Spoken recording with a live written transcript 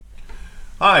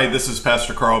Hi, this is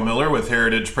Pastor Carl Miller with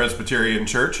Heritage Presbyterian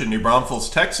Church in New Braunfels,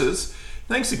 Texas.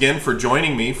 Thanks again for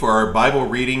joining me for our Bible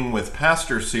Reading with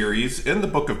Pastor series in the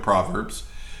book of Proverbs.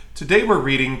 Today we're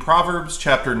reading Proverbs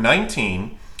chapter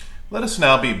 19. Let us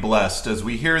now be blessed as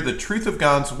we hear the truth of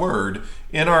God's word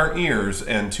in our ears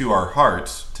and to our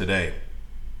hearts today.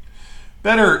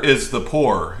 Better is the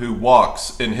poor who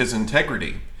walks in his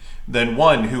integrity than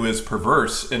one who is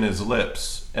perverse in his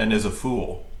lips and is a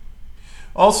fool.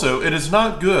 Also, it is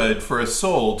not good for a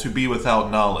soul to be without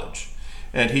knowledge,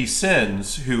 and he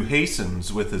sins who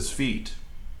hastens with his feet.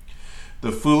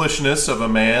 The foolishness of a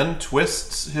man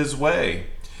twists his way,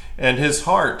 and his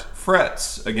heart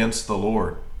frets against the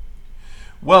Lord.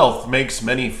 Wealth makes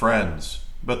many friends,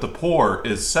 but the poor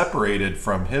is separated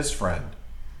from his friend.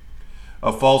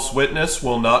 A false witness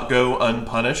will not go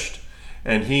unpunished,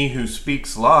 and he who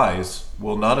speaks lies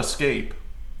will not escape.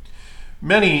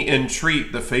 Many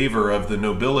entreat the favor of the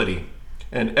nobility,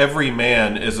 and every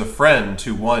man is a friend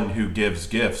to one who gives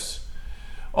gifts.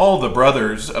 All the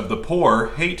brothers of the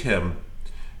poor hate him.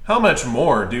 How much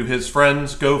more do his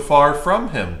friends go far from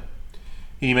him?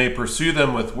 He may pursue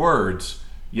them with words,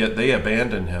 yet they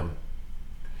abandon him.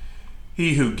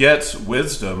 He who gets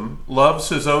wisdom loves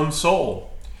his own soul.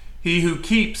 He who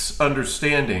keeps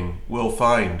understanding will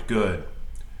find good.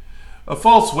 A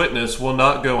false witness will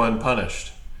not go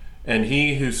unpunished, and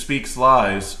he who speaks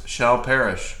lies shall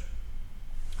perish.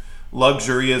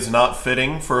 Luxury is not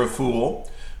fitting for a fool,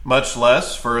 much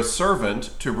less for a servant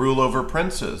to rule over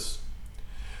princes.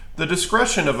 The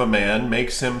discretion of a man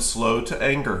makes him slow to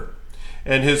anger,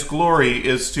 and his glory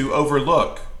is to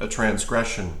overlook a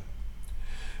transgression.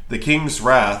 The king's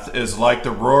wrath is like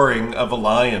the roaring of a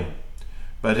lion,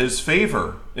 but his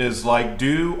favor is like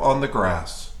dew on the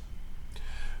grass.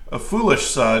 A foolish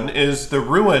son is the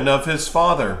ruin of his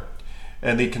father,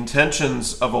 and the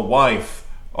contentions of a wife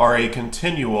are a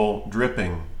continual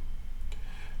dripping.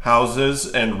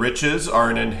 Houses and riches are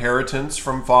an inheritance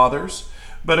from fathers,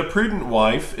 but a prudent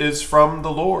wife is from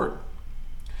the Lord.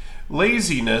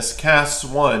 Laziness casts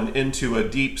one into a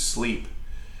deep sleep,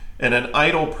 and an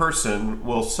idle person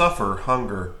will suffer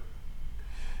hunger.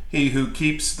 He who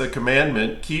keeps the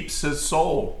commandment keeps his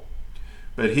soul,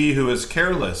 but he who is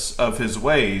careless of his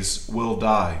ways will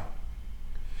die.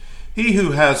 He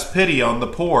who has pity on the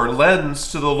poor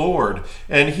lends to the Lord,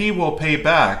 and he will pay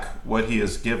back what he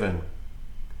has given.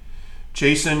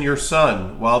 Chasten your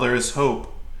son while there is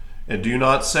hope, and do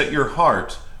not set your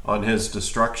heart on his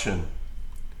destruction.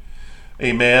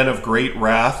 A man of great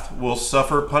wrath will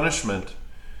suffer punishment,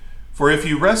 for if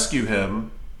you rescue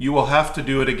him, you will have to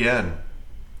do it again.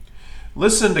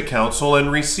 Listen to counsel and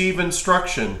receive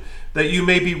instruction, that you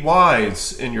may be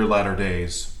wise in your latter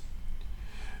days.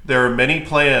 There are many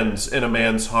plans in a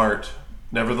man's heart.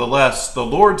 Nevertheless, the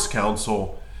Lord's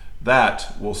counsel,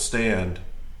 that will stand.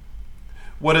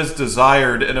 What is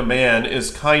desired in a man is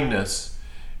kindness,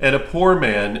 and a poor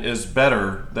man is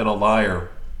better than a liar.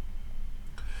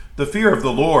 The fear of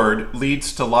the Lord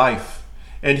leads to life,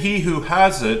 and he who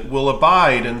has it will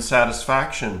abide in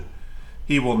satisfaction.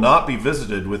 He will not be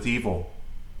visited with evil.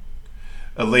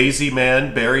 A lazy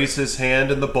man buries his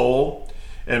hand in the bowl,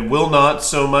 and will not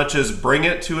so much as bring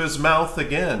it to his mouth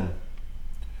again.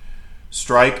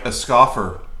 Strike a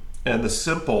scoffer, and the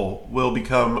simple will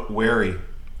become wary.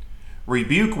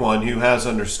 Rebuke one who has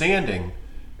understanding,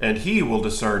 and he will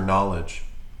discern knowledge.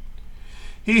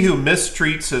 He who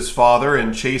mistreats his father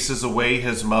and chases away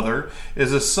his mother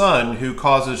is a son who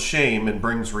causes shame and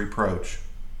brings reproach.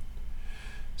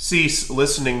 Cease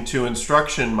listening to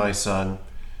instruction, my son,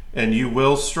 and you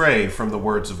will stray from the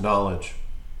words of knowledge.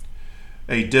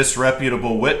 A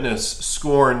disreputable witness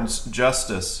scorns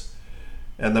justice,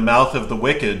 and the mouth of the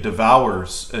wicked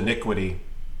devours iniquity.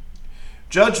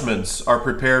 Judgments are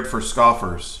prepared for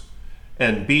scoffers,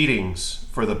 and beatings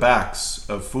for the backs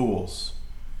of fools.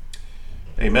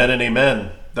 Amen and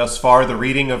amen. Thus far, the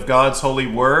reading of God's holy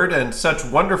word, and such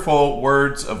wonderful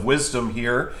words of wisdom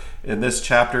here in this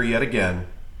chapter yet again.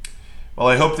 Well,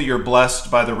 I hope that you're blessed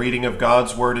by the reading of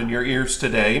God's word in your ears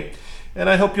today. And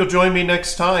I hope you'll join me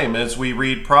next time as we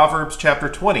read Proverbs chapter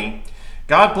 20.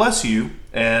 God bless you,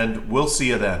 and we'll see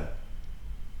you then.